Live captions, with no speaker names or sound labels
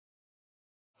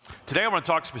Today I want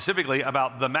to talk specifically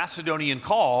about the Macedonian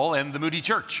call and the Moody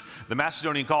Church. The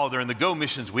Macedonian call, they're in the Go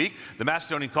Missions Week. The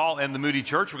Macedonian call and the Moody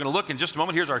Church. We're going to look in just a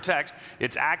moment. Here's our text.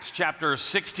 It's Acts chapter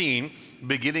 16,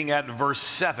 beginning at verse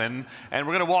 7. And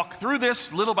we're going to walk through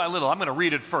this little by little. I'm going to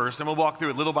read it first, and we'll walk through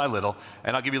it little by little.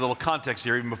 And I'll give you a little context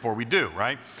here even before we do,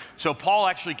 right? So Paul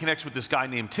actually connects with this guy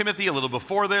named Timothy a little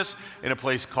before this in a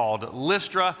place called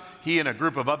Lystra. He and a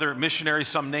group of other missionaries,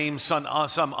 some named,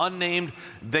 some unnamed,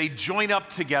 they join up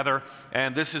together.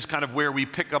 And this is kind of where we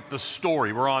pick up the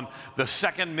story. We're on the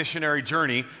second missionary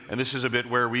journey, and this is a bit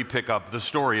where we pick up the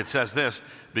story. It says this,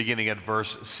 beginning at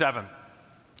verse 7.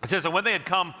 It says, "And when they had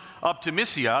come up to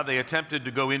Mysia, they attempted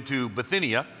to go into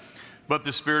Bithynia, but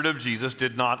the Spirit of Jesus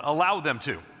did not allow them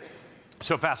to.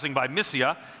 So passing by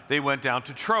Mysia, they went down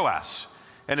to Troas.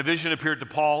 And a vision appeared to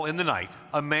Paul in the night.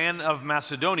 A man of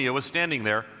Macedonia was standing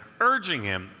there, urging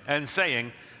him and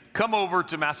saying, 'Come over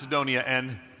to Macedonia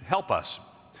and help us.'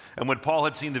 And when Paul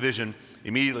had seen the vision,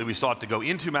 immediately we sought to go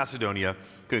into Macedonia,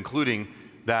 concluding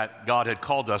that God had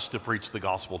called us to preach the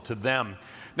gospel to them."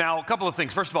 Now, a couple of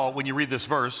things. First of all, when you read this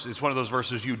verse, it's one of those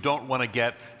verses you don't want to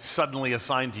get suddenly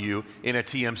assigned to you in a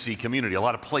TMC community. A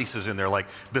lot of places in there like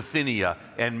Bithynia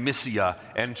and Mysia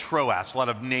and Troas, a lot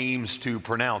of names to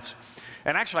pronounce.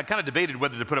 And actually, I kind of debated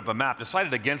whether to put up a map,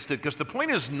 decided against it, because the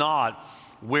point is not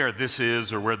where this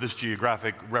is or where this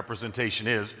geographic representation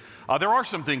is. There are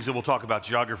some things that we'll talk about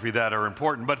geography that are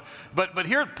important, but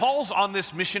here Paul's on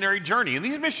this missionary journey, and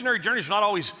these missionary journeys are not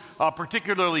always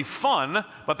particularly fun,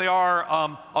 but they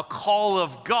are a call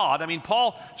of God. I mean,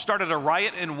 Paul started a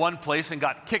riot in one place and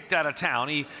got kicked out of town.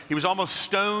 He was almost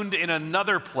stoned in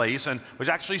another place and was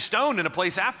actually stoned in a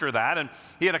place after that, and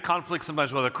he had a conflict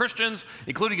sometimes with other Christians,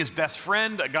 including his best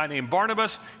friend, a guy named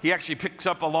Barnabas. He actually picks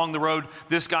up along the road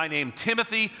this guy named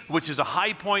Timothy, which is a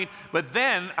high point, but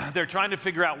then they're trying to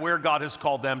figure out where God has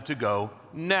called them to go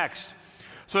next.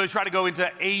 So they try to go into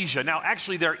Asia. Now,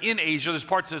 actually, they're in Asia. There's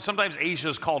parts of, sometimes Asia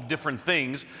is called different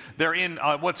things. They're in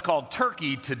what's called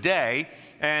Turkey today,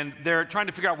 and they're trying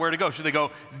to figure out where to go. Should they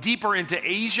go deeper into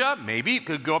Asia? Maybe. It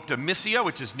could go up to Mysia,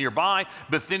 which is nearby.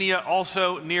 Bithynia,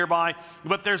 also nearby.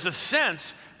 But there's a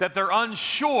sense that they're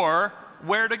unsure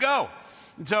where to go.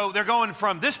 So they're going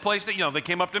from this place that, they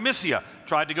came up to Mysia,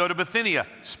 tried to go to Bithynia.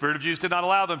 Spirit of Jesus did not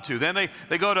allow them to. Then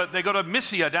they go to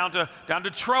Mysia, down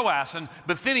to Troas and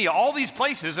Bithynia, all these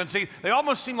places, and see, they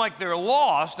almost seem like they're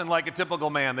lost, and like a typical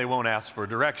man, they won't ask for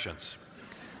directions.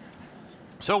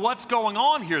 So what's going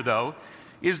on here, though,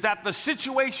 is that the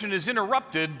situation is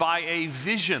interrupted by a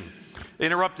vision.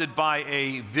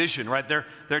 Right?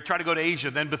 They're trying to go to Asia,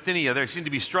 then Bithynia. They seem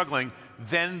to be struggling.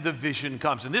 Then the vision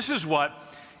comes. And this is what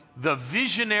the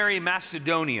visionary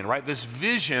Macedonian, right? This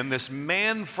vision, this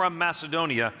man from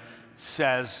Macedonia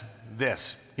says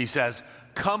this. He says,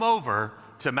 "Come over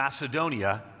to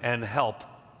Macedonia and help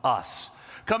us."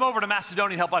 Come over to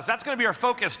Macedonia and help us. That's going to be our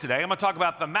focus today. I'm going to talk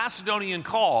about the Macedonian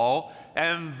call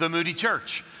and the Moody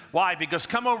Church. Why? Because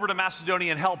come over to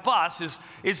Macedonia and help us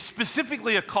is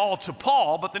specifically a call to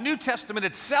Paul, but the New Testament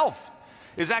itself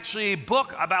is actually a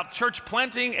book about church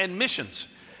planting and missions.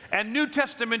 And New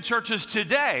Testament churches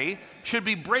today should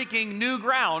be breaking new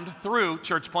ground through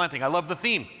church planting. I love the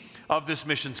theme of this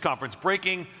missions conference,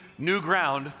 breaking new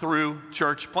ground through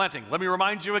church planting. Let me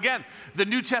remind you again, the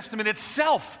New Testament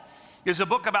itself is a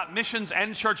book about missions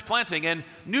and church planting, and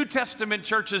New Testament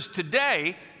churches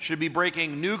today should be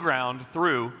breaking new ground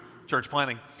through church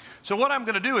planting. So what I'm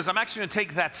going to do is I'm actually going to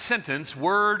take that sentence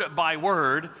word by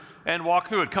word and walk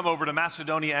through it. Come over to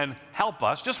Macedonia and help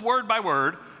us, just word by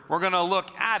word. We're going to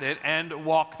look at it and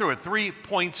walk through it. 3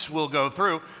 points we'll go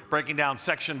through, breaking down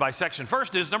section by section.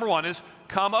 First is, number one is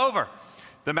come over.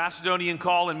 The Macedonian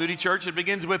call in Moody Church, it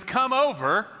begins with come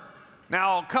over.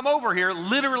 Now, come over here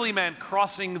literally meant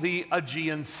crossing the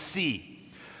Aegean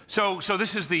Sea. So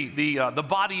this is the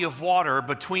body of water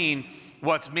between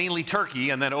what's mainly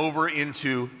Turkey and then over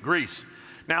into Greece.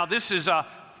 Now, this is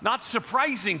not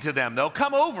surprising to them, though.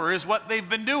 Come over is what they've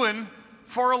been doing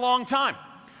for a long time.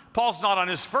 Paul's not on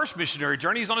his first missionary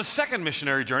journey. He's on his second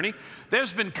missionary journey.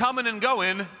 There's been coming and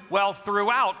going,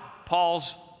 throughout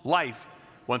Paul's life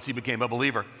once he became a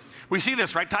believer. We see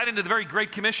this, right? Tied into the very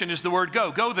Great Commission is the word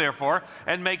go. Go, therefore,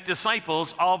 and make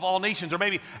disciples of all nations. Or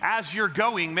maybe as you're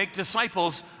going, make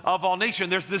disciples of all nations.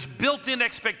 There's this built-in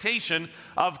expectation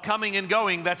of coming and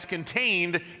going that's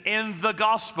contained in the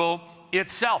gospel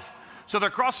itself. So they're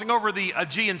crossing over the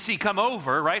Aegean Sea, come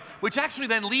over, right? Which actually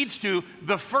then leads to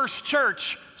the first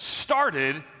church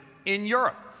started in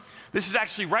Europe. This is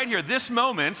actually right here. This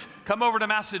moment, come over to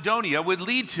Macedonia, would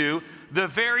lead to the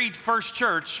very first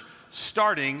church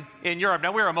starting in Europe.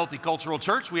 Now, we're a multicultural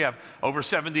church. We have over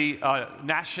 70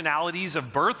 nationalities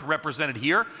of birth represented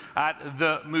here at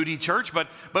the Moody Church. But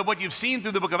what you've seen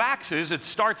through the book of Acts is it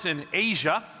starts in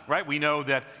Asia, right? We know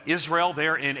that Israel,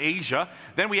 they're in Asia.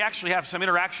 Then we actually have some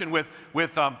interaction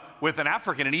with an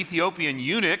African, an Ethiopian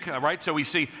eunuch, right? So we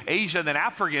see Asia, then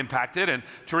Africa impacted. And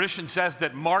tradition says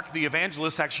that Mark the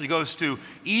evangelist actually goes to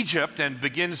Egypt and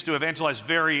begins to evangelize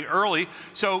very early.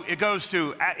 So it goes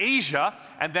to Asia,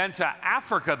 and then to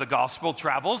Africa the gospel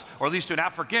travels, or at least to an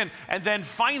African, and then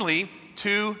finally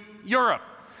to Europe.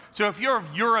 So if you're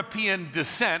of European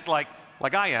descent, like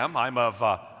I am, I'm of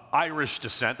Irish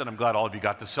descent, and I'm glad all of you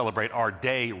got to celebrate our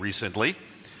day recently.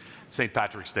 St.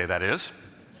 Patrick's Day, that is.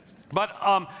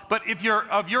 But if you're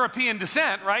of European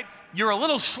descent, right, you're a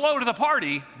little slow to the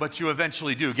party, but you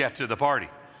eventually do get to the party.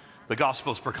 The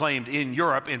gospel is proclaimed in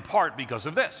Europe in part because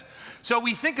of this. So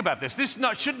we think about this. This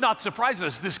should not surprise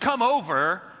us. This come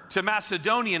over to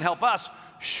Macedonia and help us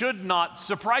should not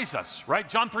surprise us, right?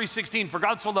 John 3:16, for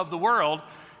God so loved the world,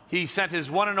 he sent his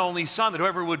one and only son, that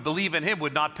whoever would believe in him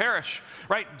would not perish,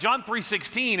 right? John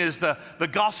 3:16 is the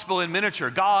gospel in miniature.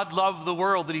 God loved the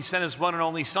world that he sent his one and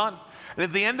only son. And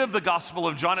at the end of the Gospel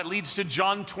of John, it leads to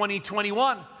John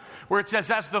 20:21, where it says,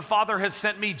 as the Father has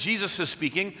sent me, Jesus is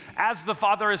speaking, as the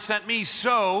Father has sent me,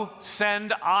 so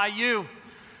send I you.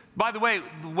 By the way,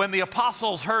 when the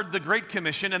apostles heard the Great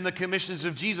Commission and the commissions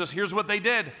of Jesus, here's what they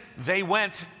did. They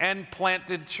went and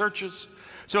planted churches.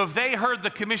 So if they heard the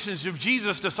commissions of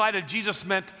Jesus, decided Jesus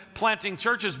meant planting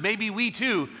churches, maybe we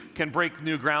too can break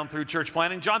new ground through church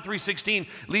planting. John 3:16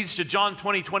 leads to John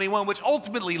 20:21, which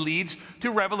ultimately leads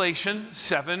to Revelation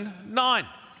 7:9.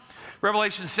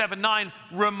 Revelation 7:9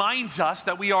 reminds us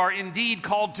that we are indeed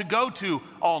called to go to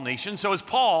all nations. So as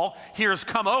Paul here has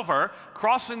come over,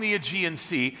 crossing the Aegean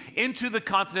Sea into the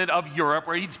continent of Europe,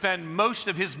 where he'd spend most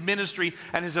of his ministry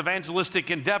and his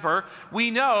evangelistic endeavor,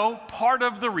 we know part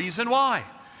of the reason why.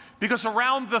 Because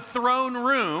around the throne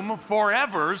room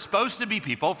forever is supposed to be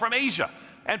people from Asia,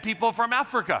 and people from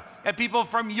Africa, and people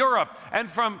from Europe,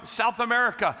 and from South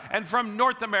America, and from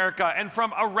North America, and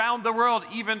from around the world,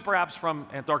 even perhaps from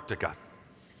Antarctica.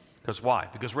 Because why?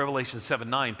 Because Revelation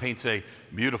 7:9 paints a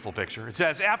beautiful picture. It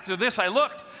says, after this I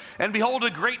looked, and behold,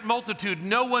 a great multitude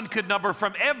no one could number,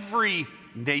 from every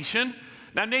nation.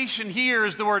 Now, nation here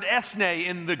is the word ethne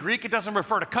in the Greek. It doesn't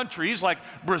refer to countries like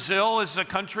Brazil is a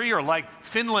country or like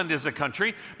Finland is a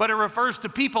country, but it refers to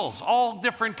peoples, all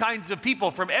different kinds of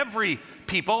people, from every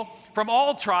people, from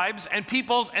all tribes and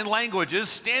peoples and languages,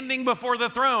 standing before the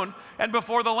throne and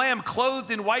before the Lamb, clothed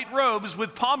in white robes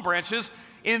with palm branches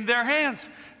in their hands.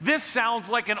 This sounds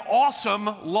like an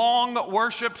awesome long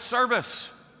worship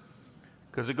service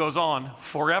because it goes on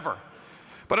forever.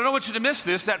 But I don't want you to miss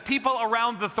this, that people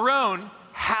around the throne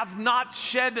have not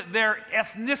shed their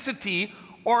ethnicity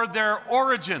or their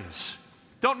origins.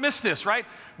 Don't miss this, right?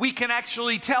 We can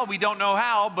actually tell, we don't know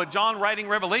how, but John writing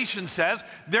Revelation says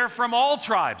they're from all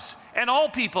tribes and all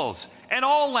peoples and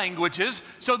all languages.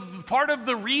 So part of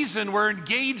the reason we're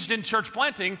engaged in church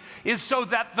planting is so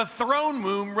that the throne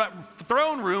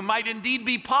room might indeed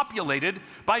be populated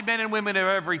by men and women of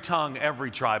every tongue,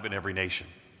 every tribe, and every nation.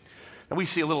 And we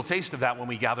see a little taste of that when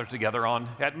we gather together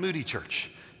at Moody Church.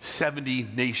 70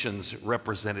 nations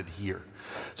represented here.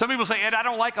 Some people say, Ed, I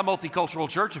don't like a multicultural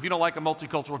church. If you don't like a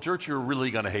multicultural church, you're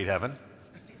really going to hate heaven.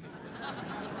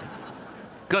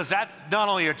 Because that's not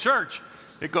only a church,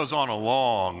 it goes on a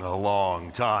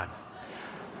long time.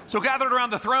 So gathered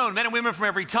around the throne, men and women from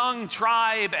every tongue,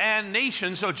 tribe, and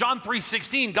nation. So John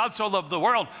 3:16, God so loved the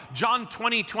world. John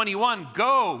 20:21,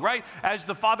 go, right? As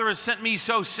the Father has sent me,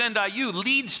 so send I you,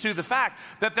 leads to the fact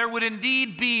that there would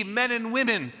indeed be men and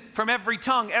women from every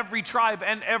tongue, every tribe,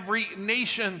 and every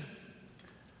nation.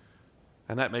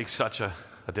 And that makes such a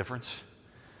difference.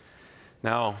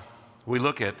 Now, we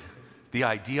look at the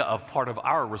idea of part of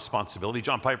our responsibility.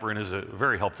 John Piper, in his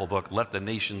very helpful book, Let the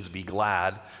Nations Be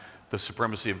Glad, The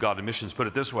Supremacy of God in Missions, put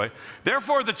it this way.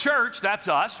 Therefore, the church, that's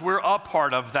us, we're a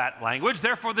part of that language.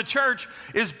 Therefore, the church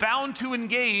is bound to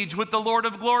engage with the Lord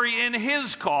of glory in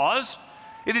his cause.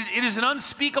 It is an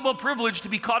unspeakable privilege to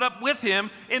be caught up with him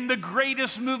in the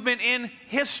greatest movement in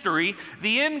history,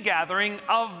 the ingathering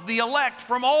of the elect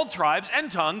from all tribes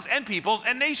and tongues and peoples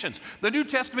and nations. The New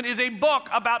Testament is a book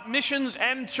about missions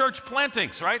and church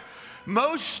plantings, right?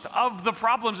 Most of the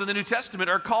problems in the New Testament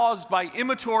are caused by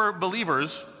immature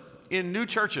believers in new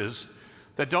churches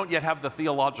that don't yet have the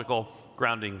theological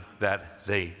grounding that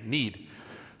they need.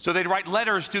 So they'd write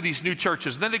letters to these new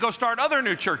churches, and then they'd go start other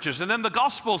new churches, and then the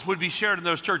Gospels would be shared in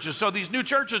those churches. So these new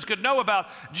churches could know about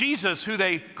Jesus, who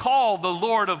they call the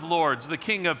Lord of Lords, the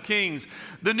King of Kings.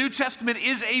 The New Testament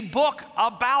is a book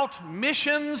about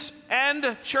missions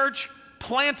and church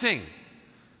planting.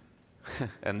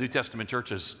 And New Testament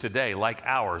churches today, like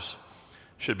ours,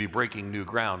 should be breaking new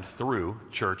ground through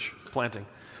church planting.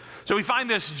 So we find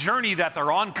this journey that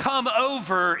they're on. Come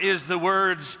over is the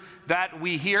words that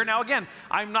we hear. Now again,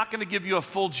 I'm not going to give you a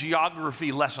full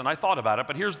geography lesson. I thought about it,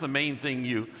 but here's the main thing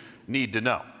you need to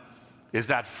know, is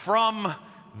that from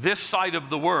this side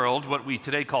of the world, what we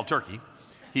today call Turkey,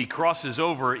 he crosses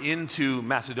over into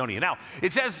Macedonia. Now,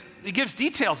 it gives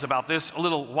details about this a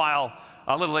little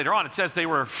later on. It says they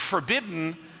were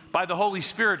forbidden by the Holy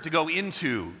Spirit to go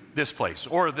into this place,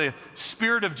 or the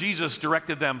Spirit of Jesus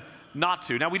directed them not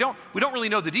to. Now, we don't really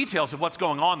know the details of what's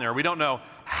going on there. We don't know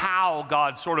how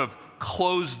God sort of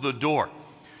closed the door.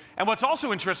 And what's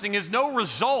also interesting is no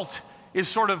result is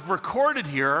sort of recorded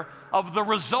here of the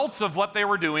results of what they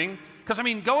were doing. Because, I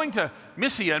mean, going to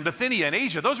Mysia and Bithynia and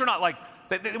Asia, those are not like,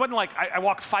 it wasn't like I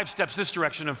walked 5 steps this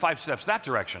direction and 5 steps that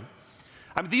direction.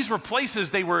 I mean, these were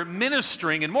places they were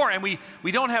ministering and more. And we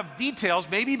don't have details,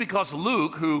 maybe because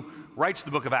Luke, who writes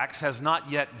the book of Acts, has not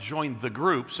yet joined the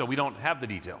group, so we don't have the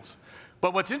details.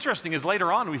 But what's interesting is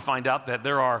later on we find out that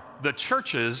there are the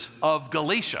churches of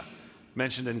Galatia,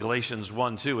 mentioned in Galatians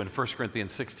 1:2 and 1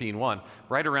 Corinthians 16:1,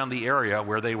 right around the area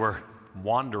where they were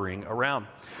wandering around.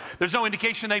 There's no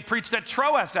indication they preached at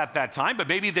Troas at that time, but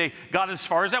maybe they got as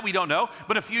far as that, we don't know.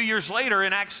 But a few years later,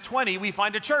 in Acts 20, we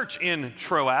find a church in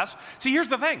Troas. See, here's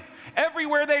the thing.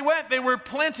 Everywhere they went, they were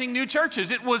planting new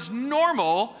churches. It was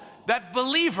normal that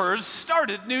believers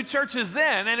started new churches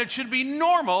then, and it should be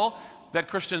normal that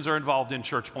Christians are involved in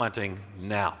church planting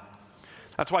now.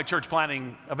 That's why church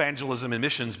planting, evangelism, and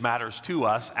missions matters to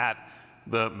us at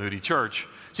the Moody Church.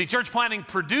 See, church planting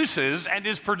produces and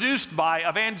is produced by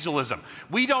evangelism.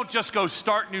 We don't just go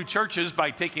start new churches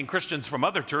by taking Christians from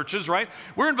other churches, right?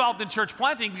 We're involved in church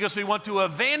planting because we want to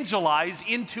evangelize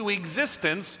into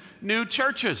existence new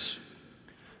churches.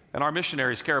 And our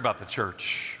missionaries care about the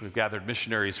church. We've gathered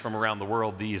missionaries from around the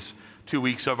world these 2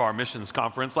 weeks of our missions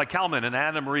conference, like Kalman and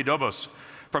Anna Marie Dobos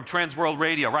from Transworld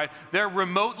Radio, right? They're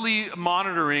remotely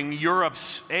monitoring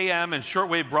Europe's AM and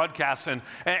shortwave broadcasts and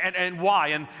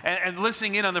why, and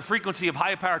listening in on the frequency of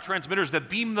high-power transmitters that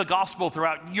beam the gospel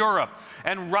throughout Europe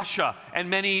and Russia and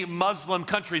many Muslim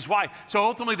countries. Why? So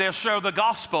ultimately they'll share the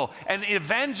gospel, and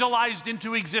evangelized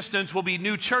into existence will be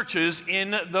new churches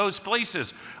in those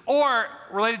places. Or,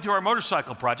 related to our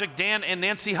motorcycle project, Dan and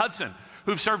Nancy Hudson,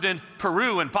 who've served in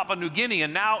Peru and Papua New Guinea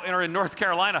and now are in North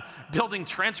Carolina building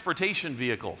transportation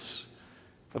vehicles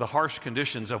for the harsh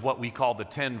conditions of what we call the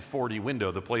 1040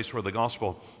 window, the place where the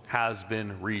gospel has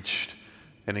been reached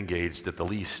and engaged at the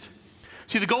least.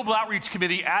 See, the Global Outreach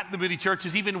Committee at the Moody Church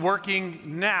is even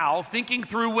working now, thinking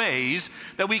through ways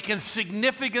that we can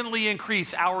significantly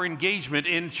increase our engagement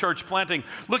in church planting,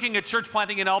 looking at church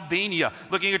planting in Albania,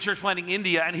 looking at church planting in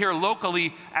India, and here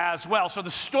locally as well. So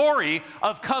the story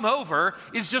of Come Over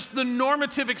is just the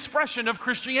normative expression of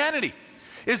Christianity,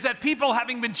 is that people,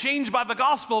 having been changed by the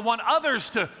gospel, want others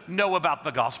to know about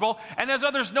the gospel. And as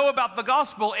others know about the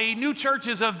gospel, a new church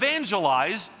is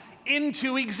evangelized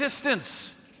into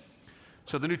existence.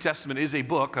 So the New Testament is a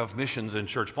book of missions and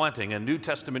church planting, and New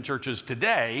Testament churches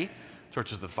today,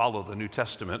 churches that follow the New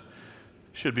Testament,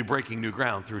 should be breaking new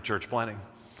ground through church planting.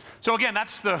 So again,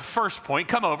 that's the first point.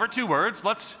 Come over, 2 words.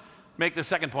 Let's make the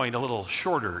second point a little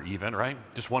shorter even, right?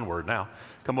 Just 1 word now.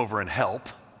 Come over and help.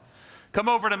 Come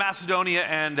over to Macedonia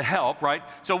and help, right?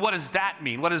 So what does that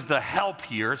mean? What is the help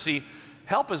here? See,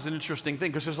 help is an interesting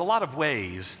thing because there's a lot of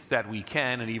ways that we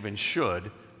can and even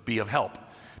should be of help.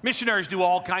 Missionaries do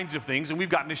all kinds of things, and we've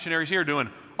got missionaries here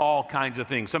doing all kinds of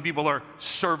things. Some people are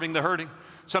serving the hurting.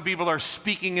 Some people are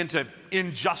speaking into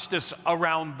injustice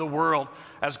around the world,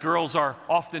 as girls are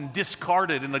often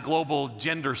discarded in the global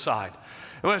gender side.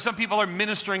 Some people are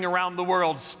ministering around the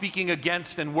world, speaking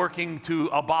against and working to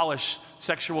abolish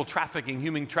sexual trafficking,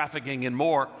 human trafficking, and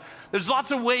more. There's lots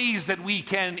of ways that we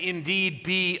can indeed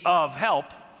be of help.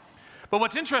 But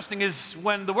what's interesting is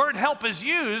when the word help is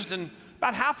used, and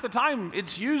about half the time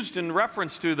it's used in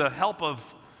reference to the help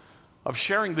of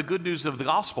sharing the good news of the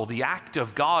gospel, the act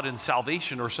of God in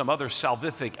salvation or some other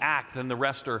salvific act, and the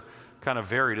rest are kind of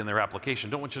varied in their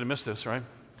application. Don't want you to miss this, right?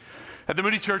 At the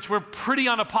Moody Church, we're pretty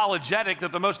unapologetic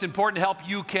that the most important help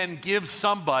you can give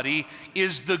somebody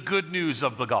is the good news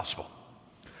of the gospel.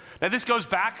 Now, this goes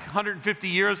back 150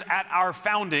 years at our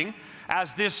founding,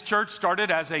 as this church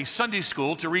started as a Sunday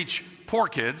school to reach poor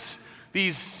kids.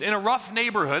 In a rough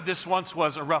neighborhood, this once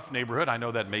was a rough neighborhood. I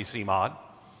know that may seem odd.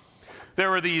 There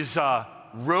were these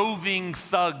roving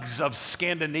thugs of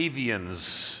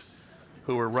Scandinavians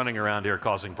who were running around here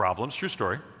causing problems. True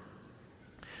story.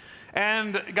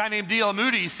 And a guy named D.L.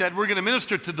 Moody said, we're going to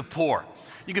minister to the poor.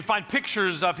 You can find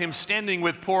pictures of him standing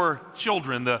with poor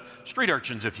children, the street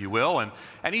urchins, if you will.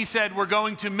 And he said, we're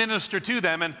going to minister to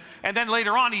them. And then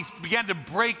later on, he began to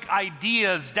break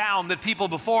ideas down that people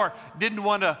before didn't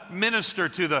want to minister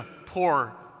to the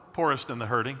poorest and the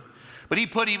hurting. But he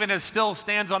put, even as still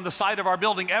stands on the side of our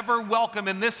building, ever welcome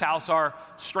in this house are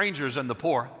strangers and the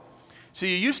poor. So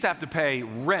you used to have to pay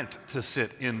rent to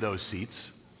sit in those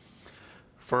seats.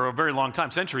 For a very long time,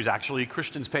 centuries actually,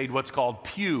 Christians paid what's called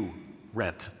pew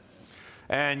rent.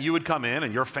 And you would come in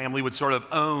and your family would sort of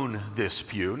own this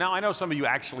pew. Now, I know some of you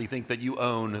actually think that you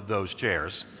own those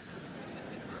chairs.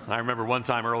 I remember one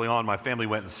time early on, my family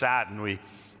went and sat, and we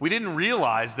didn't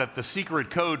realize that the secret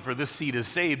code for this seat is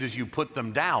saved as you put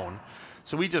them down.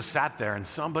 So we just sat there, and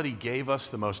somebody gave us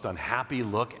the most unhappy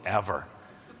look ever.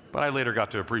 But I later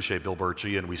got to appreciate Bill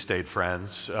Birchie, and we stayed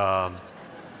friends.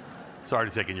 Sorry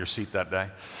to take in your seat that day.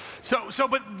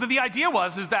 But the idea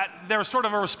is that there was sort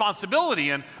of a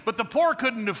responsibility, but the poor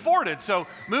couldn't afford it. So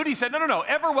Moody said, no,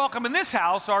 ever welcome in this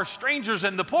house are strangers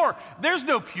and the poor. There's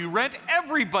no pew rent.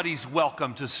 Everybody's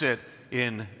welcome to sit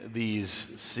in these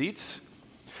seats.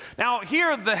 Now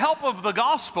here, the help of the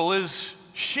gospel is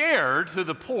shared to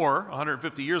the poor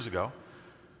 150 years ago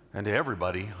and to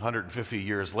everybody 150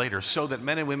 years later, so that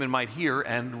men and women might hear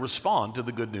and respond to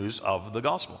the good news of the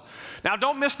gospel. Now,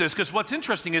 don't miss this, because what's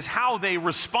interesting is how they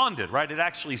responded, right? It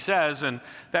actually says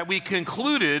that we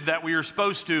concluded that we were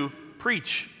supposed to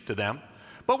preach to them.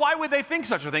 But why would they think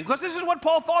such a thing? Because this is what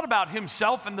Paul thought about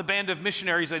himself and the band of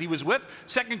missionaries that he was with.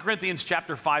 2 Corinthians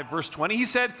chapter 5, verse 20, he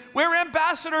said, we're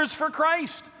ambassadors for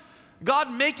Christ.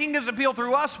 God making his appeal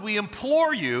through us, we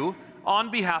implore you,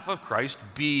 on behalf of Christ,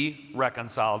 be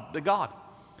reconciled to God.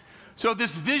 So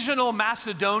this visional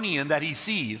Macedonian that he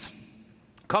sees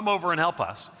come over and help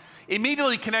us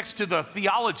immediately connects to the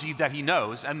theology that he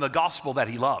knows and the gospel that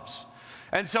he loves.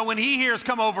 And so when he hears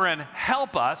come over and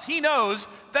help us, he knows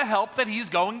the help that he's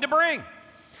going to bring.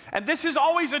 And this is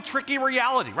always a tricky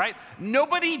reality, right?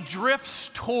 Nobody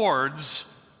drifts towards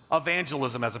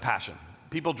evangelism as a passion.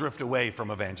 People drift away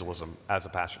from evangelism as a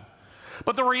passion.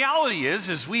 But the reality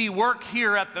is we work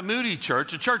here at the Moody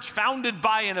Church, a church founded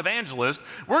by an evangelist.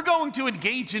 We're going to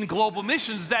engage in global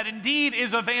missions that indeed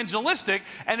is evangelistic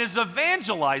and is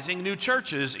evangelizing new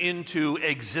churches into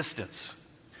existence.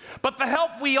 But the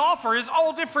help we offer is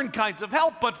all different kinds of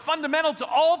help, but fundamental to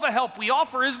all the help we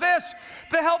offer is this.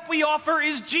 The help we offer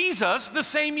is Jesus, the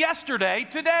same yesterday,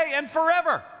 today, and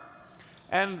forever.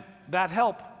 And that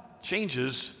help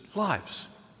changes lives.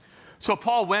 So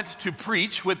Paul went to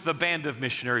preach with the band of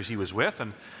missionaries he was with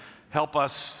and help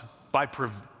us by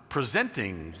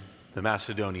presenting the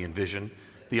Macedonian vision,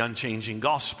 the unchanging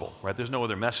gospel, right? There's no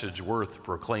other message worth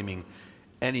proclaiming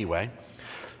anyway.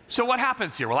 So what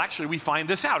happens here? Well, actually, we find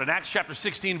this out. In Acts chapter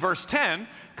 16, verse 10,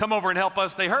 come over and help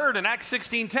us, they heard. In Acts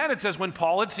 16:10, it says, when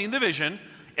Paul had seen the vision,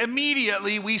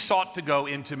 immediately we sought to go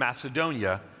into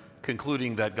Macedonia,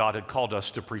 concluding that God had called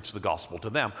us to preach the gospel to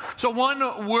them. So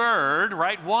one word,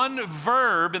 right, one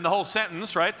verb in the whole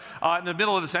sentence, right, in the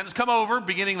middle of the sentence, come over,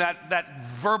 beginning that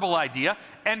verbal idea,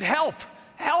 and help,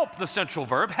 the central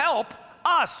verb, help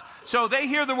us. So they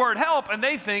hear the word help, and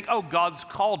they think, oh, God's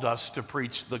called us to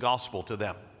preach the gospel to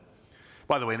them.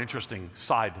 By the way, an interesting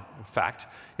side fact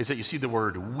is that you see the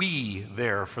word we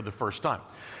there for the first time.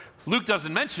 Luke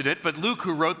doesn't mention it, but Luke,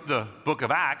 who wrote the book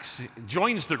of Acts,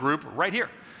 joins the group right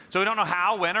here. So we don't know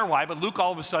how, when, or why, but Luke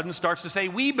all of a sudden starts to say,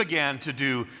 we began to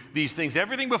do these things.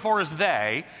 Everything before is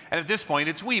they, and at this point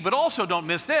it's we. But also don't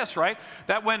miss this, right?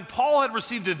 That when Paul had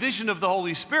received a vision of the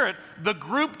Holy Spirit, the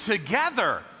group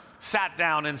together sat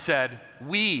down and said,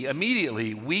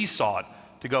 immediately we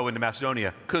sought to go into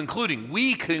Macedonia,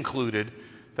 we concluded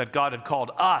that God had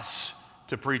called us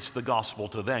to preach the gospel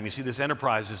to them. You see, this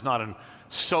enterprise is not an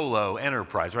solo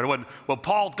enterprise, right?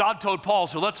 God told Paul,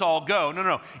 so let's all go.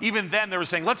 No. Even then they were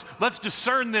saying, let's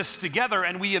discern this together,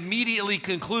 and we immediately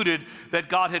concluded that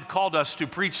God had called us to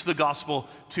preach the gospel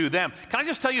to them. Can I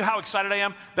just tell you how excited I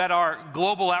am that our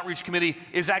global outreach committee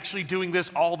is actually doing this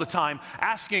all the time,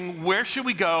 asking where should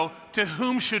we go, to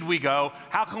whom should we go,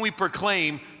 how can we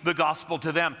proclaim the gospel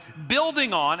to them?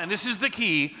 Building on, and this is the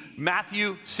key,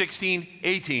 Matthew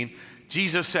 16:18,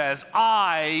 Jesus says,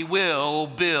 I will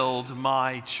build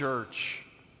my church.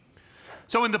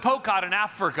 So in the Pokot in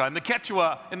Africa, in the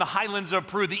Quechua in the highlands of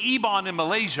Peru, the Iban in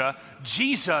Malaysia,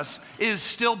 Jesus is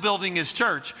still building his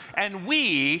church. And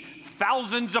we,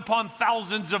 thousands upon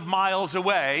thousands of miles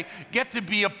away, get to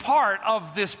be a part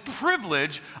of this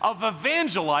privilege of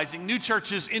evangelizing new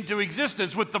churches into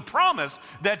existence with the promise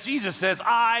that Jesus says,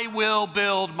 I will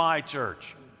build my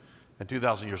church. And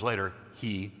 2,000 years later,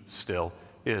 he still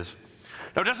is.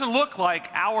 Now, it doesn't look like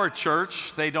our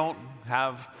church. They don't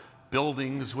have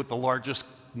buildings with the largest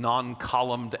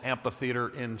non-columned amphitheater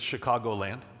in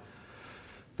Chicagoland.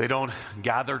 They don't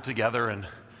gather together in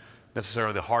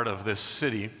necessarily the heart of this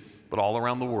city, but all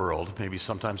around the world, maybe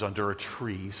sometimes under a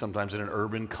tree, sometimes in an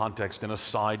urban context, in a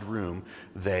side room,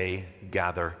 they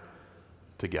gather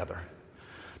together.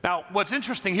 Now, what's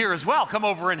interesting here as well, come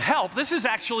over and help, this is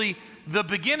actually the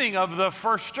beginning of the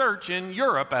first church in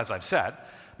Europe, as I've said.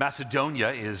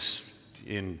 Macedonia is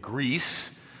in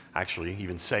Greece. Actually,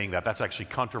 even saying that, that's actually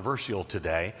controversial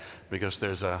today because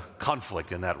there's a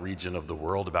conflict in that region of the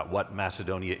world about what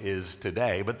Macedonia is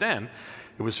today. But then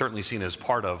it was certainly seen as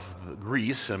part of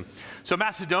Greece. And so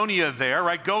Macedonia there,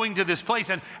 right, going to this place.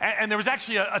 And there was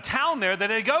actually a town there that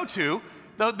they go to,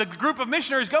 the group of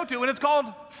missionaries go to, and it's called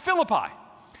Philippi.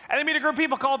 And they meet a group of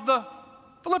people called the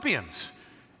Philippians.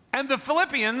 And the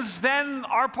Philippians then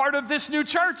are part of this new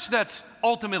church that's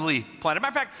ultimately planted.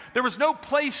 Matter of fact, there was no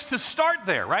place to start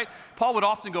there, right? Paul would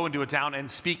often go into a town and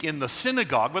speak in the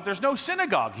synagogue, but there's no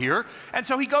synagogue here. And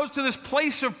so he goes to this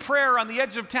place of prayer on the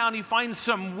edge of town. He finds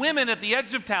some women at the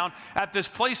edge of town at this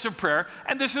place of prayer,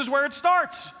 and this is where it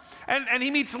starts. And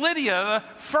he meets Lydia,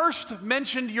 the first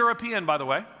mentioned European, by the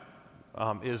way,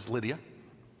 is Lydia.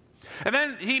 And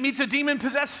then he meets a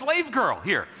demon-possessed slave girl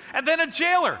here, and then a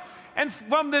jailer. And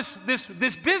from this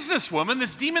businesswoman,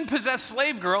 this demon-possessed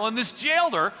slave girl, and this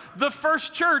jailer, the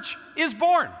first church is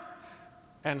born.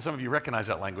 And some of you recognize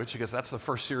that language because that's the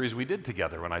first series we did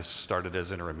together when I started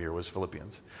as interim here was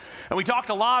Philippians. And we talked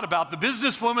a lot about the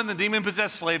businesswoman, the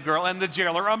demon-possessed slave girl, and the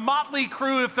jailer, a motley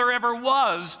crew if there ever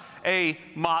was a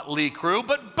motley crew.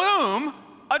 But boom,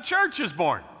 a church is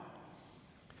born.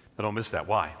 But don't miss that.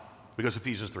 Why? Because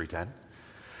Ephesians 3:10.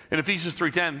 In Ephesians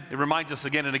 3:10, it reminds us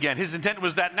again and again, his intent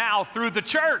was that now, through the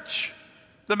church,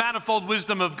 the manifold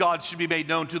wisdom of God should be made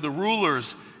known to the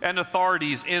rulers and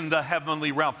authorities in the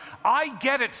heavenly realm. I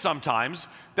get it sometimes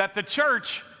that the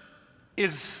church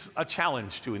is a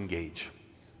challenge to engage.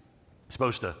 It's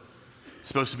supposed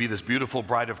to be this beautiful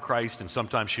bride of Christ, and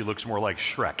sometimes she looks more like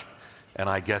Shrek, and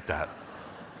I get that.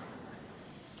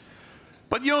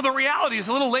 But you know, the reality is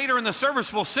a little later in the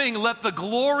service we'll sing, let the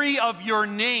glory of your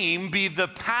name be the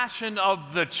passion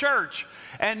of the church.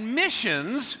 And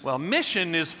missions, well,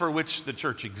 mission is for which the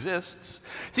church exists.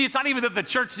 See, it's not even that the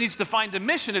church needs to find a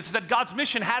mission, it's that God's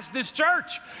mission has this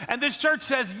church. And this church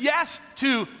says yes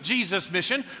to Jesus'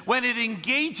 mission when it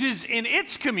engages in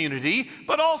its community,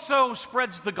 but also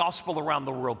spreads the gospel around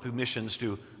the world through missions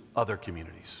to other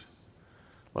communities.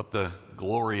 Let the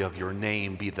glory of your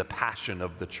name be the passion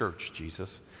of the church,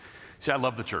 Jesus. See, I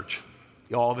love the church,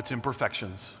 all of its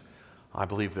imperfections. I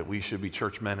believe that we should be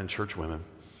church men and church women.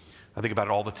 I think about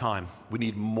it all the time. We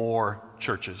need more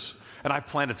churches. And I've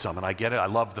planted some, and I get it. I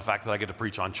love the fact that I get to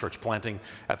preach on church planting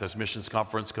at this missions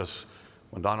conference because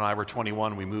when Don and I were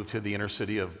 21, we moved to the inner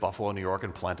city of Buffalo, New York,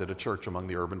 and planted a church among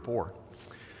the urban poor.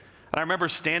 And I remember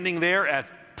standing there at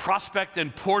Prospect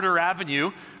and Porter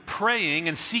Avenue praying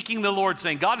and seeking the Lord,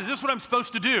 saying, God, is this what I'm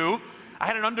supposed to do? I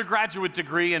had an undergraduate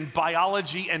degree in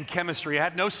biology and chemistry. I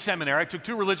had no seminary. I took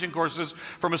 2 religion courses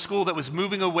from a school that was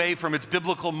moving away from its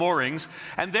biblical moorings.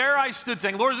 And there I stood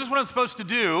saying, Lord, is this what I'm supposed to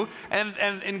do? And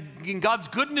in God's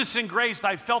goodness and grace,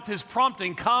 I felt his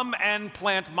prompting, come and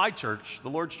plant my church, the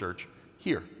Lord's church,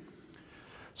 here.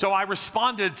 So I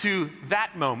responded to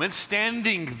that moment,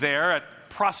 standing there at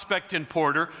Prospect and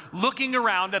Porter, looking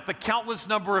around at the countless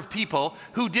number of people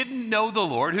who didn't know the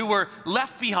Lord, who were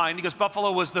left behind because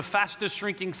Buffalo was the fastest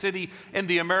shrinking city in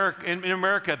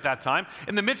America at that time,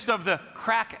 in the midst of the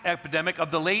crack epidemic of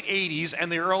the late 80s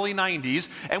and the early 90s.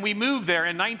 And we moved there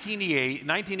in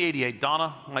 1988,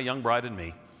 Donna, my young bride, and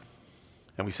me.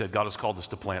 And we said, God has called us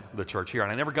to plant the church here.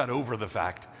 And I never got over the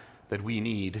fact that we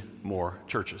need more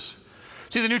churches.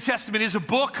 See, the New Testament is a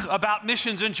book about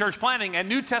missions and church planting, and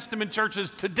New Testament churches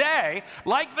today,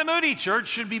 like the Moody Church,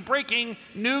 should be breaking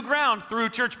new ground through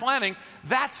church planting.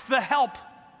 That's the help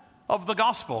of the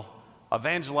gospel,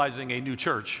 evangelizing a new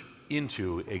church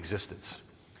into existence.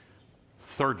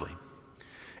 Thirdly,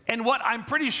 and what I'm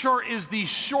pretty sure is the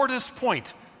shortest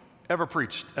point ever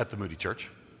preached at the Moody Church,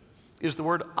 is the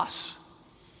word us.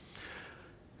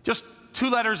 Just two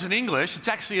letters in English. It's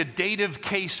actually a dative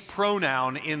case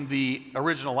pronoun in the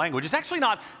original language. It's actually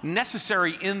not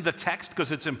necessary in the text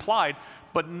because it's implied,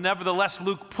 but nevertheless,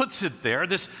 Luke puts it there.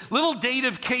 This little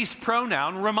dative case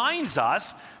pronoun reminds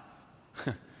us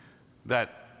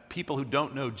that people who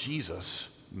don't know Jesus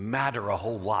matter a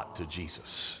whole lot to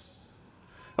Jesus.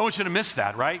 I want you to miss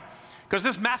that, right? Because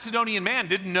this Macedonian man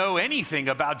didn't know anything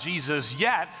about Jesus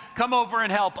yet. Come over and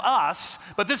help us.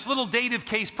 But this little dative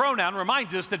case pronoun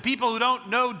reminds us that people who don't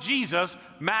know Jesus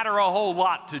matter a whole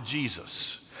lot to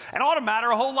Jesus. And ought to matter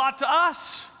a whole lot to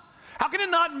us. How can it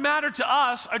not matter to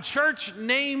us, a church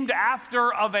named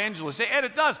after evangelists? And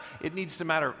it does. It needs to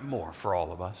matter more for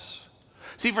all of us.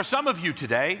 See, for some of you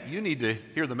today, you need to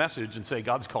hear the message and say,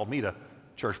 God's called me to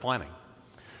church planting.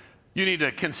 You need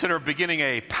to consider beginning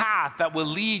a path that will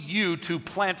lead you to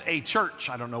plant a church.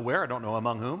 I don't know where, I don't know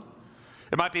among whom.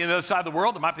 It might be on the other side of the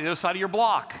world, it might be the other side of your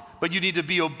block, but you need to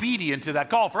be obedient to that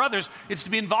call. For others, it's to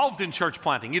be involved in church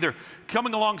planting, either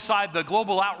coming alongside the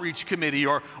Global Outreach Committee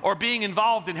or being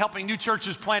involved in helping new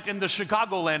churches plant in the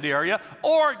Chicagoland area,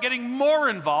 or getting more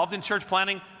involved in church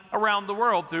planting around the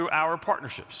world through our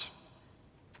partnerships.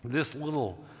 This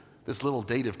little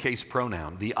dative case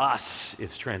pronoun, the us,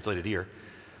 it's translated here,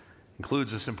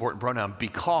 includes this important pronoun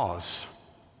because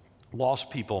lost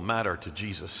people matter to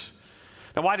Jesus.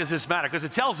 Now, why does this matter? Because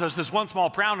it tells us this one small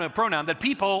pronoun that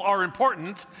people are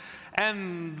important,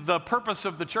 and the purpose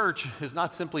of the church is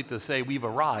not simply to say we've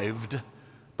arrived,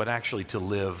 but actually to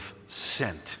live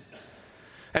sent.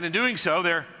 And in doing so,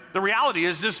 the reality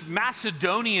is this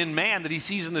Macedonian man that he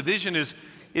sees in the vision is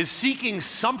seeking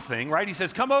something, right? He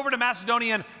says, come over to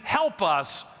Macedonia and help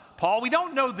us, Paul. We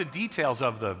don't know the details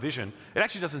of the vision. It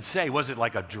actually doesn't say, was it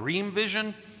like a dream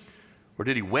vision? Or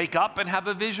did he wake up and have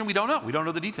a vision? We don't know. We don't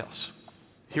know the details.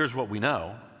 Here's what we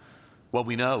know. What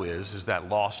we know is that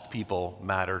lost people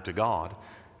matter to God.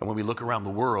 And when we look around the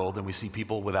world and we see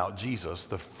people without Jesus,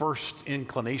 the first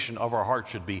inclination of our heart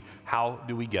should be, how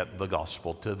do we get the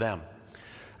gospel to them?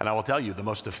 And I will tell you, the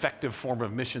most effective form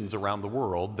of missions around the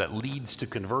world that leads to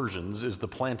conversions is the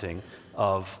planting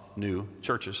of new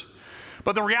churches.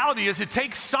 But the reality is it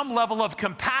takes some level of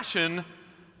compassion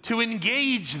to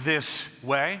engage this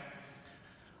way.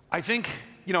 I think,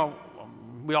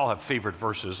 we all have favorite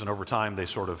verses, and over time they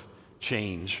sort of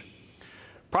change.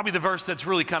 Probably the verse that's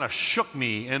really kind of shook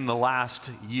me in the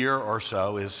last year or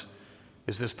so is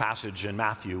this passage in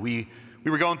Matthew. We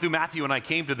were going through Matthew, and I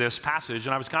came to this passage,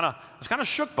 and I was kind of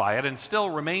shook by it, and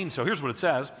still remains so. Here's what it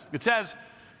says. It says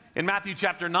in Matthew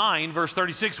chapter 9, verse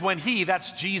 36, when he,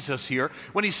 that's Jesus here,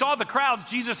 when he saw the crowds,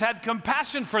 Jesus had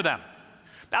compassion for them.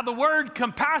 Now, the word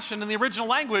compassion in the original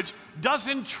language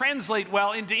doesn't translate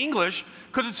well into English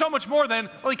because it's so much more than,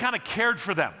 well, he kind of cared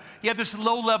for them. He had this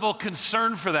low-level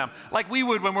concern for them, like we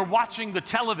would when we're watching the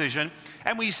television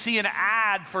and we see an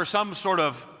ad for some sort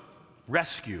of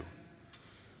rescue,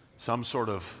 some sort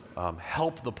of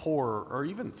help the poor, or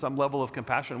even some level of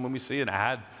compassion when we see an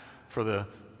ad for the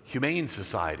Humane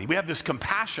Society. We have this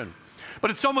compassion. But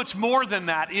it's so much more than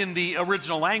that in the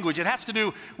original language. It has to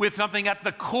do with something at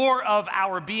the core of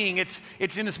our being. It's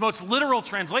in its most literal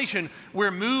translation,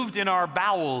 we're moved in our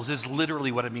bowels is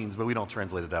literally what it means, but we don't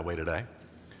translate it that way today.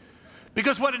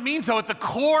 Because what it means, though, at the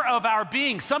core of our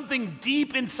being, something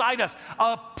deep inside us,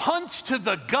 a punch to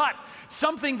the gut,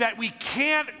 something that we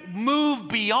can't move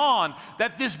beyond,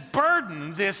 that this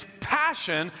burden, this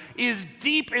passion is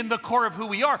deep in the core of who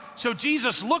we are. So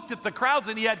Jesus looked at the crowds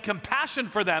and he had compassion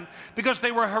for them because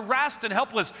they were harassed and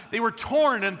helpless. They were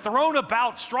torn and thrown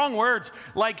about, strong words,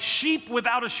 like sheep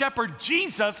without a shepherd.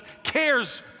 Jesus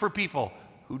cares for people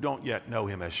who don't yet know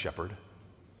him as shepherd.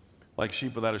 Like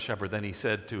sheep without a shepherd, then he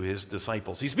said to his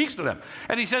disciples, he speaks to them,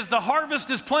 and he says, the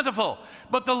harvest is plentiful,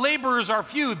 but the laborers are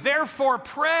few. Therefore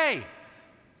pray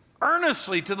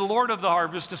earnestly to the Lord of the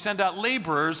harvest to send out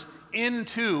laborers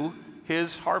into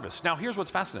his harvest. Now, here's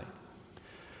what's fascinating.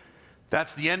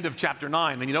 That's the end of chapter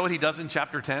 9. And you know what he does in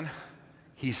chapter 10?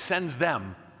 He sends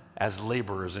them as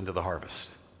laborers into the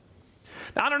harvest.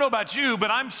 Now, I don't know about you,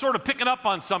 but I'm sort of picking up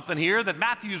on something here that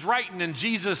Matthew's writing and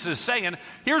Jesus is saying.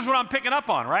 Here's what I'm picking up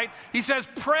on, right? He says,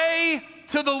 pray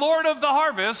to the Lord of the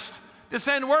harvest to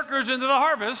send workers into the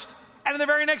harvest. And in the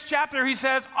very next chapter, he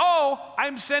says, oh,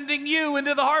 I'm sending you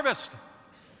into the harvest.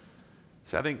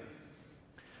 So I think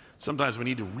sometimes we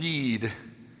need to read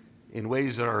in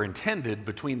ways that are intended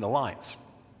between the lines.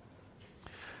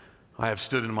 I have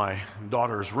stood in my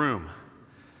daughter's room.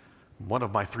 One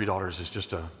of my 3 daughters is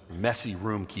just a messy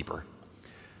room keeper.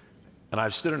 And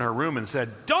I've stood in her room and said,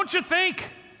 don't you think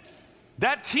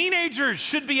that teenagers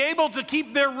should be able to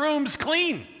keep their rooms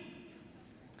clean?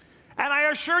 And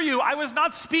I assure you, I was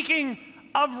not speaking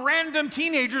of random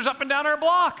teenagers up and down our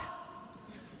block.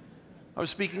 I was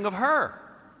speaking of her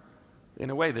in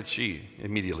a way that she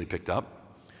immediately picked up.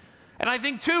 And I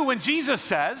think, too, when Jesus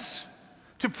says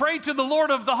to pray to the Lord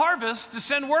of the harvest to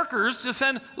send workers, to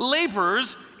send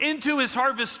laborers into his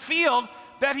harvest field,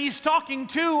 that he's talking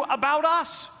to about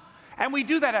us. And we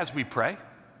do that as we pray.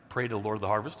 Pray to the Lord of the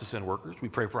harvest to send workers. We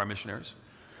pray for our missionaries.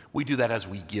 We do that as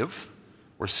we give.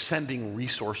 We're sending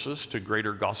resources to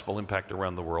greater gospel impact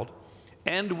around the world.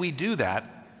 And we do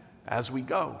that as we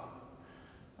go.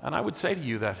 And I would say to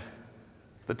you that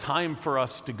the time for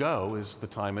us to go is the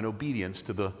time in obedience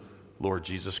to the Lord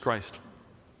Jesus Christ.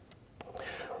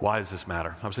 Why does this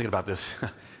matter? I was thinking about this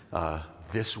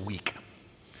this week,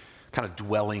 kind of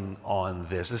dwelling on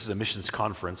this. This is a missions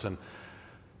conference, and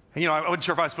I wasn't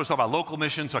sure if I was supposed to talk about local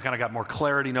missions, so I kind of got more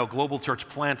clarity. Global church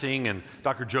planting, and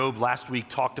Dr. Job last week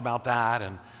talked about that,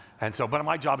 but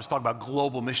my job is to talk about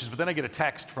global missions. But then I get a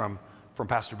text from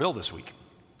Pastor Bill this week,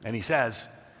 and he says,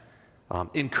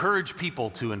 encourage people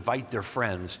to invite their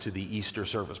friends to the Easter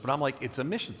service. But I'm like, it's a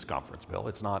missions conference, Bill.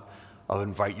 It's not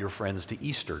invite your friends to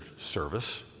Easter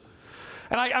service.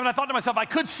 And I thought to myself, I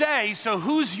could say, so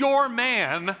who's your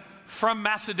man from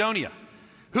Macedonia?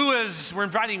 We're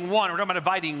inviting one, we're talking about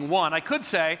inviting one. I could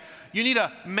say, you need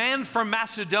a man from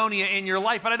Macedonia in your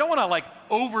life, but I don't want to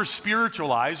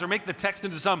over-spiritualize or make the text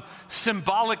into some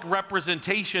symbolic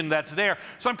representation that's there.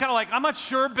 So I'm kind of like, I'm not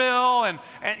sure, Bill, and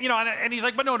he's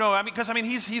like, but no, because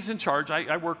he's in charge.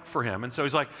 I work for him, and so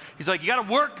he's like, you got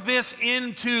to work this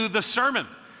into the sermon.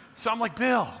 So I'm like,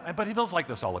 Bill, but Bill's like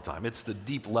this all the time. It's the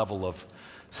deep level of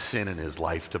sin in his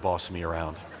life to boss me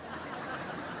around.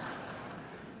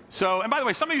 So, and by the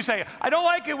way, some of you say, I don't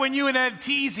like it when you and Ed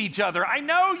tease each other. I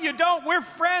know you don't. We're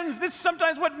friends. This is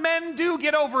sometimes what men do.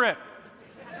 Get over it.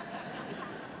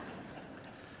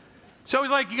 So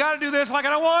he's like, you got to do this. I'm like, I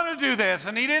don't want to do this.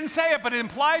 And he didn't say it, but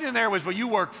implied in there was, well, you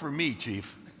work for me,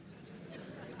 Chief.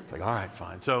 It's like, all right,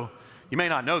 fine. So you may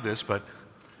not know this, but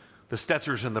the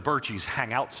Stetzers and the Birchies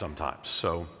hang out sometimes.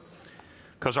 So,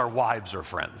 because our wives are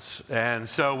friends. And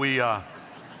so we...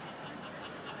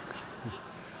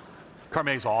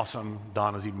 Carme's awesome.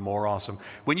 Donna's even more awesome.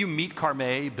 When you meet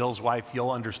Carme, Bill's wife,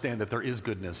 you'll understand that there is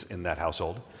goodness in that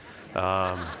household.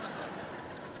 So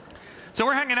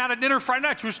we're hanging out at dinner Friday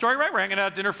night. True story, right? We're hanging out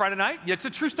at dinner Friday night. Yeah, it's a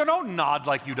true story. Don't nod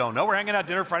like you don't know. We're hanging out at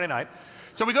dinner Friday night.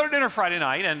 So we go to dinner Friday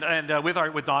night and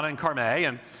with Donna and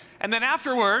Carme. And then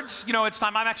afterwards, it's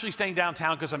time. I'm actually staying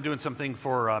downtown because I'm doing something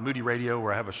for Moody Radio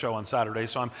where I have a show on Saturday.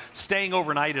 So I'm staying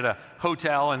overnight at a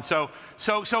hotel. And so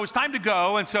it's time to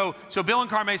go. And so Bill and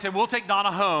Carme said, we'll take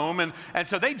Donna home. And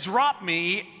so they drop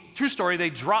me, true story, they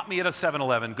drop me at a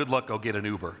 7-Eleven. Good luck, go get an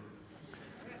Uber.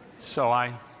 So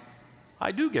I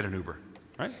do get an Uber,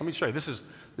 right? Let me show you. This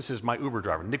is my Uber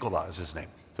driver. Nicola is his name.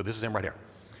 So this is him right here.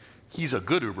 He's a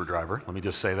good Uber driver. Let me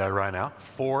just say that right now.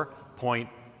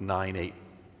 4.98.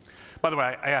 By the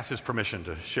way, I asked his permission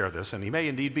to share this, and he may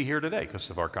indeed be here today because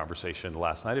of our conversation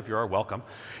last night. If you are, welcome.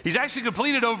 He's actually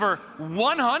completed over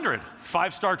 100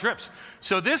 five-star trips.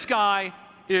 So this guy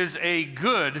is a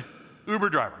good Uber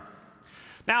driver.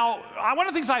 Now, one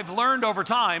of the things I've learned over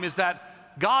time is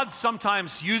that God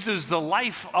sometimes uses the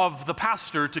life of the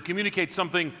pastor to communicate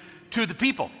something to the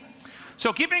people.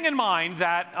 So keeping in mind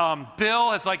that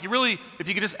Bill is like, if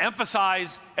you could just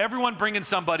emphasize everyone bringing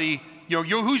somebody,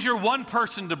 who's your one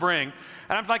person to bring?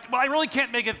 And I'm like, well, I really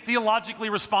can't make it theologically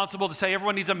responsible to say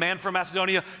everyone needs a man from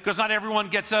Macedonia because not everyone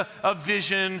gets a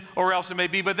vision or else it may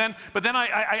be. But then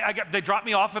they dropped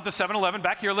me off at the 7-Eleven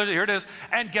back here. Here it is.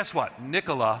 And guess what?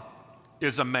 Nicola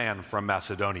is a man from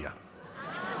Macedonia.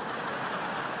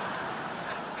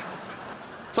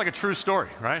 It's like a true story,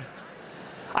 right?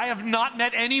 I have not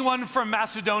met anyone from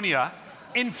Macedonia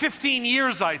in 15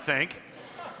 years, I think.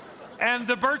 And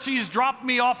the Birchies dropped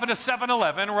me off at a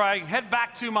 7-Eleven where I head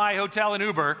back to my hotel in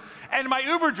Uber. And my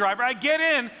Uber driver, I get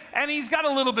in, and he's got a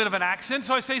little bit of an accent.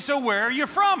 So I say, so where are you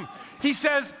from? He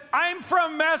says, I'm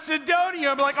from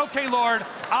Macedonia. I'm like, okay, Lord,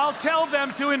 I'll tell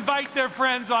them to invite their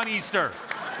friends on Easter.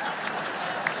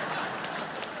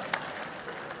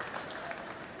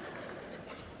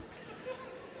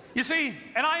 You see,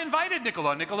 and I invited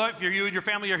Nicola. Nicola, if you and your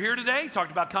family are here today,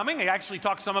 talked about coming. I actually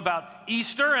talked some about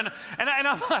Easter.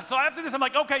 So after this, I'm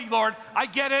like, okay, Lord, I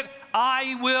get it.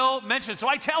 I will mention it. So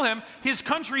I tell him his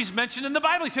country's mentioned in the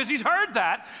Bible. He says he's heard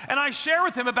that. And I share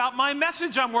with him about my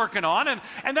message I'm working on. And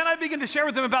then I begin to share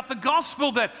with him about the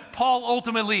gospel that Paul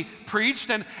ultimately preached.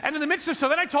 And in the midst of so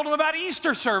then I told him about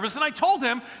Easter service. And I told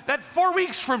him that 4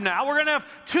 weeks from now, we're going to have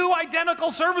 2 identical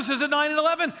services at 9 and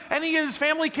 11. And he and his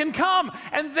family can come.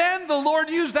 And then the Lord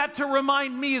used that to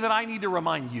remind me that I need to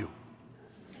remind you.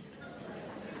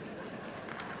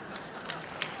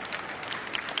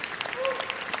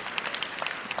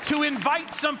 to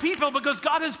invite some people because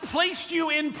God has placed you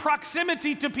in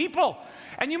proximity to people.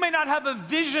 And you may not have a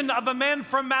vision of a man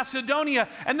from Macedonia,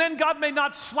 and then God may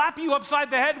not slap you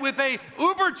upside the head with a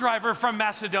Uber driver from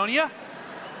Macedonia.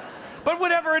 But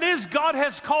whatever it is, God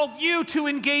has called you to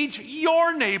engage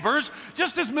your neighbors,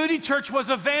 just as Moody Church was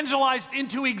evangelized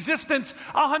into existence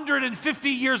 150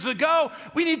 years ago.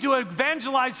 We need to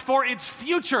evangelize for its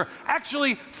future,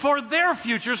 actually for their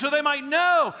future, so they might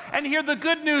know and hear the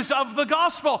good news of the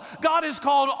gospel. God has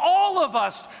called all of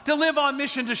us to live on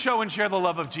mission to show and share the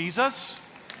love of Jesus.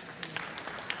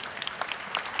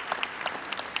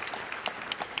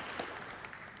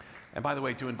 And by the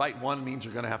way, to invite one means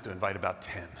you're going to have to invite about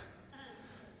 10.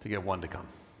 To get one to come.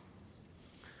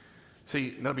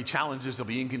 See, there'll be challenges, there'll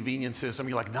be inconveniences. Some of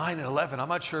you are like, 9 and 11, I'm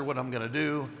not sure what I'm going to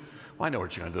do. Well, I know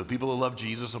what you're going to do. The people who love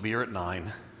Jesus will be here at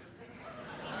 9.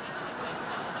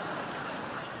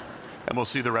 And we'll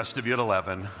see the rest of you at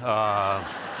 11. But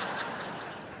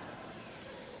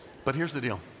here's the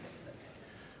deal.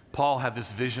 Paul had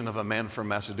this vision of a man from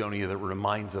Macedonia that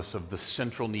reminds us of the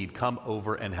central need. Come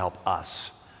over and help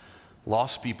us.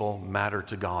 Lost people matter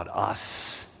to God.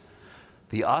 Us.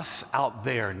 The us out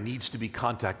there needs to be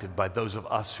contacted by those of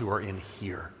us who are in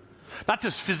here. Not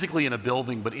just physically in a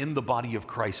building, but in the body of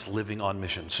Christ living on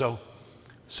mission. So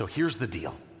here's the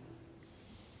deal.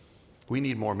 We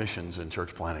need more missions in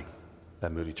church planting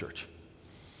at Moody Church.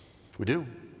 We do.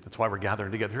 That's why we're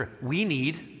gathering together here. We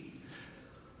need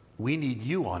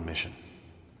you on mission.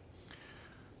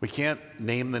 We can't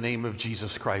name the name of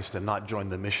Jesus Christ and not join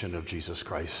the mission of Jesus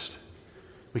Christ.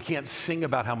 We can't sing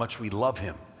about how much we love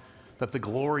him, that the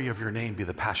glory of your name be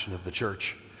the passion of the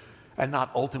church, and not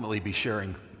ultimately be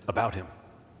sharing about him.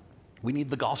 We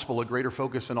need the gospel a greater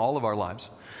focus in all of our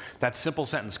lives. That simple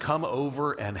sentence, come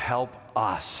over and help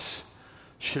us,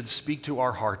 should speak to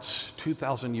our hearts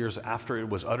 2,000 years after it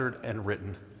was uttered and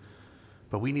written.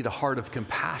 But we need a heart of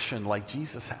compassion like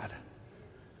Jesus had.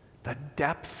 That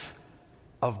depth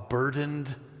of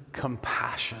burdened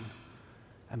compassion.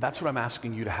 And that's what I'm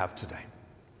asking you to have today.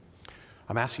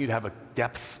 I'm asking you to have a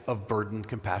depth of burdened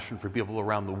compassion for people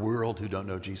around the world who don't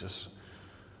know Jesus,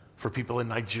 for people in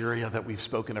Nigeria that we've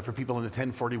spoken of, for people in the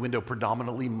 1040 window,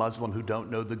 predominantly Muslim, who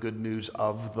don't know the good news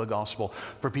of the gospel,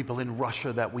 for people in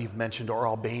Russia that we've mentioned, or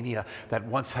Albania that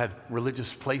once had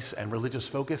religious place and religious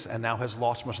focus and now has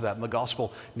lost much of that, and the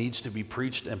gospel needs to be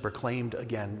preached and proclaimed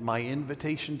again. My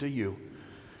invitation to you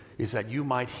is that you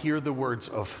might hear the words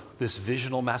of this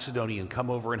visional Macedonian, come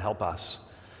over and help us.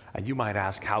 And you might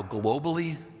ask how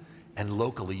globally and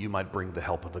locally you might bring the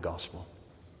help of the gospel.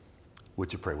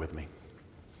 Would you pray with me?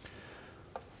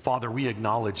 Father, we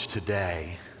acknowledge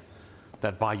today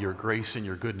that by your grace and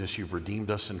your goodness you've redeemed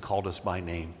us and called us by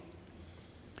name.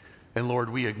 And Lord,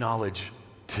 we acknowledge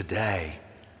today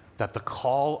that the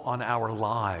call on our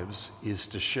lives is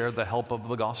to share the help of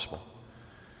the gospel.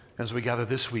 As we gather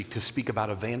this week to speak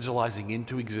about evangelizing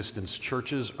into existence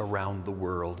churches around the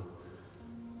world,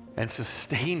 and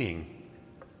sustaining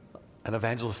an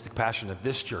evangelistic passion at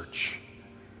this church.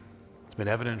 It's been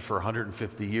evident for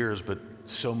 150 years, but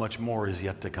so much more is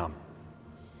yet to come.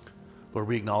 Lord,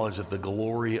 we acknowledge that the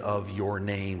glory of your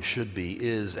name should be,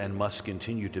 is, and must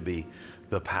continue to be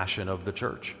the passion of the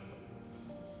church.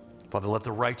 Father, let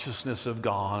the righteousness of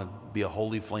God be a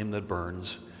holy flame that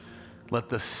burns. Let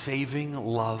the saving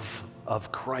love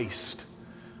of Christ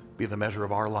be the measure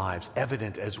of our lives,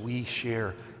 evident as we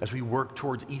share, as we work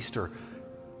towards Easter,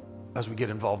 as we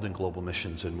get involved in global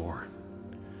missions and more.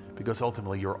 Because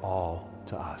ultimately, you're all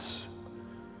to us.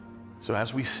 So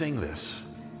as we sing this,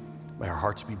 may our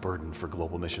hearts be burdened for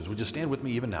global missions. Would you stand with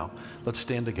me even now? Let's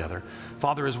stand together.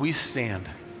 Father, as we stand,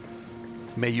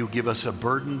 may you give us a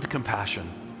burdened compassion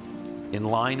in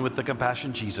line with the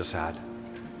compassion Jesus had.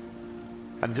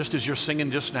 And just as you're singing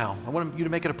just now, I want you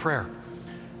to make it a prayer.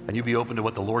 And you be open to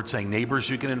what the Lord's saying. Neighbors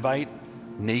you can invite,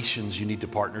 nations you need to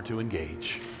partner to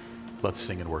engage. Let's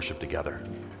sing and worship together.